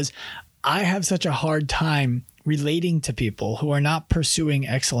because I have such a hard time relating to people who are not pursuing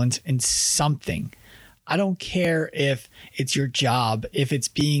excellence in something. I don't care if it's your job, if it's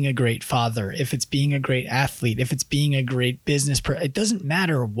being a great father, if it's being a great athlete, if it's being a great business person. It doesn't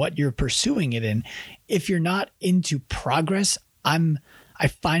matter what you're pursuing it in. If you're not into progress, I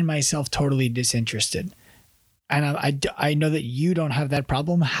find myself totally disinterested. And I know that you don't have that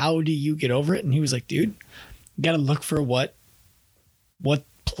problem. How do you get over it? And he was like, dude, you got to look for what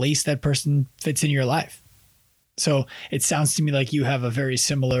place that person fits in your life. So it sounds to me like you have a very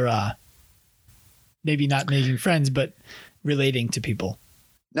similar, maybe not making friends, but relating to people.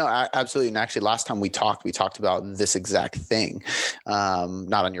 No, absolutely. And actually last time we talked about this exact thing,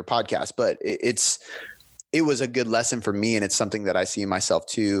 not on your podcast, but it was a good lesson for me. And it's something that I see in myself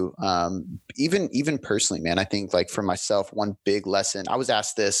too. Even personally, man, I think like for myself, one big lesson, I was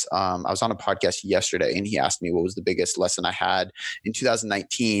asked this, I was on a podcast yesterday and he asked me what was the biggest lesson I had in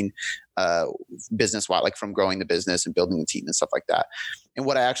 2019, business-wise, like from growing the business and building the team and stuff like that. And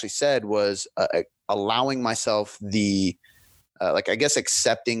what I actually said was allowing myself I guess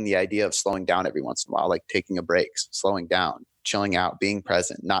accepting the idea of slowing down every once in a while, like taking a break, slowing down, chilling out, being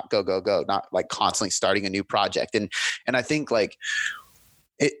present, not go, not like constantly starting a new project. And I think like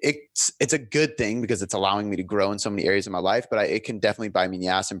it's a good thing because it's allowing me to grow in so many areas of my life, but it can definitely bite me in the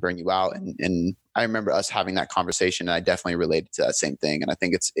ass and burn you out. And I remember us having that conversation and I definitely related to that same thing. And I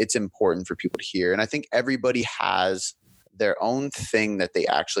think it's important for people to hear. And I think everybody has their own thing that they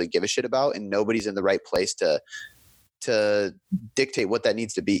actually give a shit about, and nobody's in the right place to dictate what that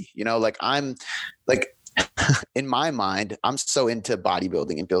needs to be. Like I'm like, in my mind, I'm so into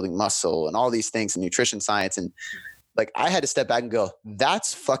bodybuilding and building muscle and all these things and nutrition science. And like, I had to step back and go,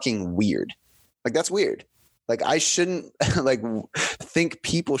 that's fucking weird. Like, that's weird. Like, I shouldn't like think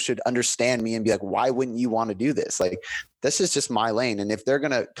people should understand me and be like, why wouldn't you want to do this? Like, this is just my lane. And if they're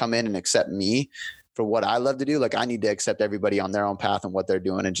going to come in and accept me for what I love to do, like I need to accept everybody on their own path and what they're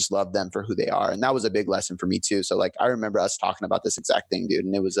doing and just love them for who they are. And that was a big lesson for me too. So like, I remember us talking about this exact thing, dude.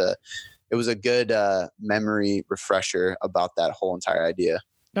 And it was a good memory refresher about that whole entire idea.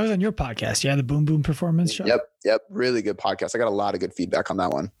 That was on your podcast. Yeah. The Boom Boom Performance Show. Yep. Really good podcast. I got a lot of good feedback on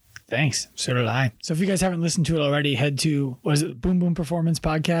that one. Thanks. So did I. So if you guys haven't listened to it already, head to, Boom Boom Performance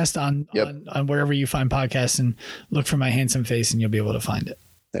Podcast on wherever you find podcasts and look for my handsome face and you'll be able to find it.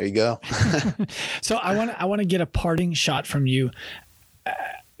 There you go. So I want to get a parting shot from you.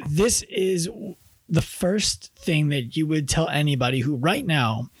 This is the first thing that you would tell anybody who right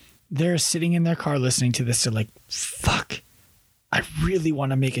now they're sitting in their car listening to this. They're like, fuck, I really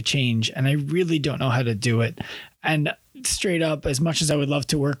want to make a change and I really don't know how to do it. And straight up, as much as I would love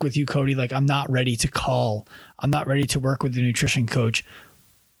to work with you, Cody, like I'm not ready to call. I'm not ready to work with a nutrition coach.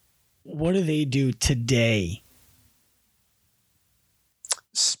 What do they do today?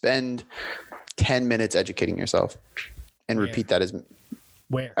 Spend 10 minutes educating yourself and repeat that as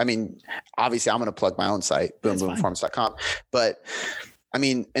where? I mean, obviously I'm going to plug my own site, boomboomperformance.com, but I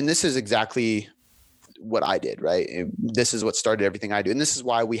mean, and this is exactly what I did, right? This is what started everything I do. And this is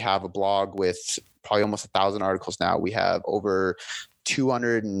why we have a blog with probably almost 1,000 articles now. We have over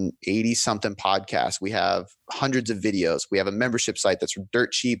 280 something podcasts. We have hundreds of videos. We have a membership site that's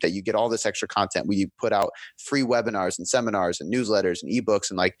dirt cheap that you get all this extra content. We put out free webinars and seminars and newsletters and ebooks.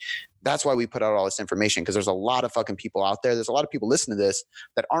 And like, that's why we put out all this information, because there's a lot of fucking people out there. There's a lot of people listening to this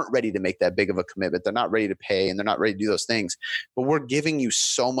that aren't ready to make that big of a commitment. They're not ready to pay and they're not ready to do those things. But we're giving you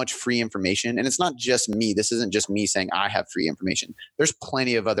so much free information. And it's not just me. This isn't just me saying I have free information. There's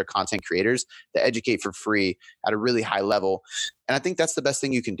plenty of other content creators that educate for free at a really high level. And I think that's the best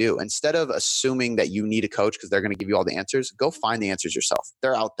thing you can do. Instead of assuming that you need a coach because they're going to give you all the answers, go find the answers yourself.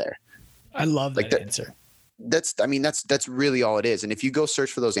 They're out there. I love that answer. That's really all it is. And if you go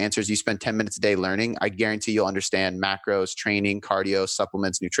search for those answers, you spend 10 minutes a day learning, I guarantee you'll understand macros, training, cardio,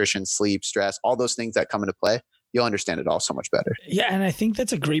 supplements, nutrition, sleep, stress, all those things that come into play. You'll understand it all so much better. Yeah. And I think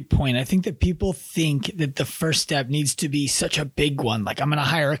that's a great point. I think that people think that the first step needs to be such a big one. Like I'm going to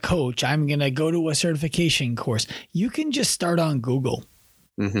hire a coach. I'm going to go to a certification course. You can just start on Google.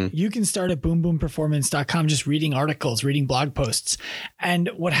 Mm-hmm. You can start at boomboomperformance.com, just reading articles, reading blog posts. And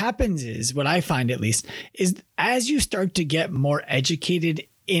what happens is, what I find at least, is as you start to get more educated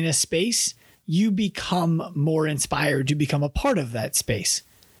in a space, you become more inspired to become a part of that space.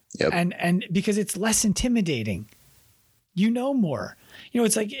 Yep. And because it's less intimidating, you know more. You know,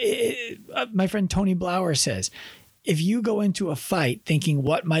 it's like my friend Tony Blauer says, if you go into a fight thinking,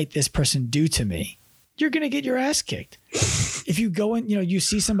 what might this person do to me? You're going to get your ass kicked. If you go in, you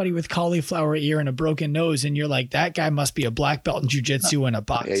see somebody with cauliflower ear and a broken nose and you're like, that guy must be a black belt in jiu-jitsu and a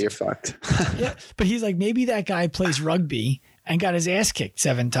box. Yeah, you're fucked. Yeah, but he's like, maybe that guy plays rugby and got his ass kicked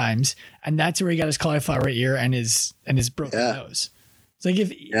 7 times. And that's where he got his cauliflower ear and his broken nose. It's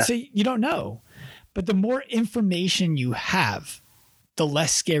like, so you don't know, but the more information you have, the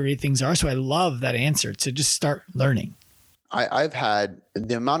less scary things are. So I love that answer, to just start learning. I've had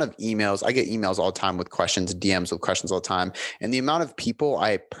the amount of emails, I get emails all the time with questions, DMs with questions all the time. And the amount of people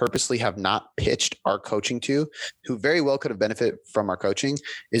I purposely have not pitched our coaching to, who very well could have benefited from our coaching,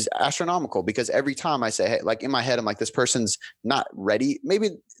 is astronomical. Because every time I say, hey, like in my head, I'm like, this person's not ready.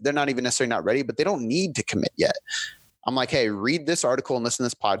 Maybe they're not even necessarily not ready, but they don't need to commit yet. I'm like, hey, read this article and listen to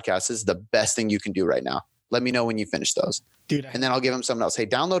this podcast. This is the best thing you can do right now. Let me know when you finish those. Dude, and then I'll give them something else. Hey,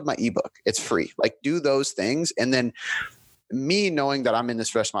 download my ebook. It's free. Like, do those things. And then me knowing that I'm in this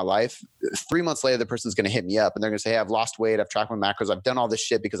for the rest of my life, 3 months later, the person's going to hit me up and they're going to say, hey, I've lost weight. I've tracked my macros. I've done all this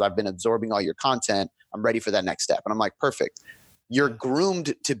shit because I've been absorbing all your content. I'm ready for that next step. And I'm like, perfect. You're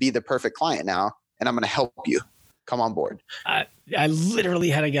groomed to be the perfect client now. And I'm going to help you. Come on board. I literally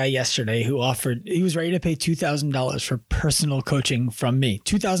had a guy yesterday who offered, he was ready to pay $2,000 for personal coaching from me.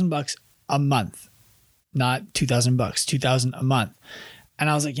 $2,000 a month, not $2,000, $2,000 a month. And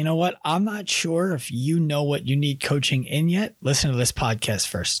I was like, you know what? I'm not sure if you know what you need coaching in yet. Listen to this podcast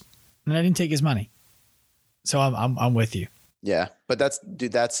first. And I didn't take his money. So I'm with you. Yeah. But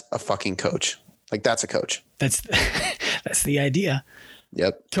that's a fucking coach. Like, that's a coach. That's the idea.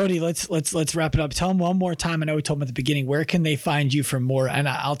 Yep. Cody, let's wrap it up. Tell them one more time. I know we told them at the beginning, where can they find you for more? And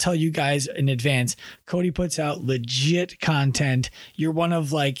I'll tell you guys in advance, Cody puts out legit content. You're one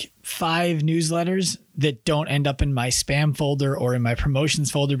of like 5 newsletters that don't end up in my spam folder or in my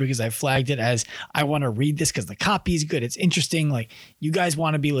promotions folder because I flagged it as, I want to read this because the copy is good. It's interesting. Like, you guys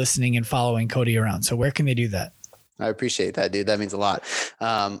want to be listening and following Cody around. So where can they do that? I appreciate that, dude. That means a lot.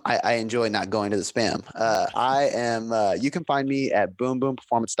 I enjoy not going to the spam. You can find me at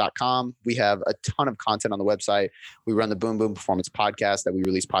boomboomperformance.com. We have a ton of content on the website. We run the Boom Boom Performance podcast that we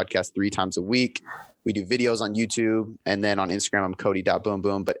release podcasts 3 times a week. We do videos on YouTube, and then on Instagram, I'm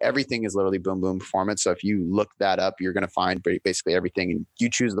Cody.boomboom, but everything is literally Boom Boom Performance. So if you look that up, you're going to find basically everything, and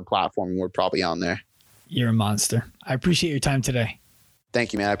you choose the platform and we're probably on there. You're a monster. I appreciate your time today.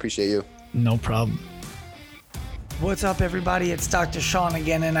 Thank you, man. I appreciate you. No problem. What's up, everybody? It's Dr. Sean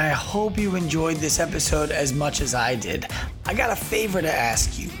again, and I hope you enjoyed this episode as much as I did. I got a favor to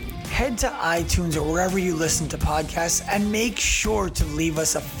ask you. Head to iTunes or wherever you listen to podcasts and make sure to leave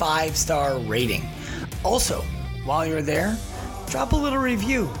us a 5-star rating. Also, while you're there, drop a little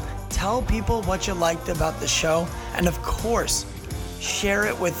review. Tell people what you liked about the show, and of course, share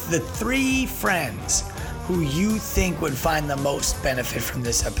it with the 3 friends who you think would find the most benefit from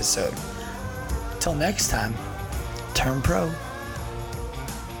this episode. Till next time, turn pro.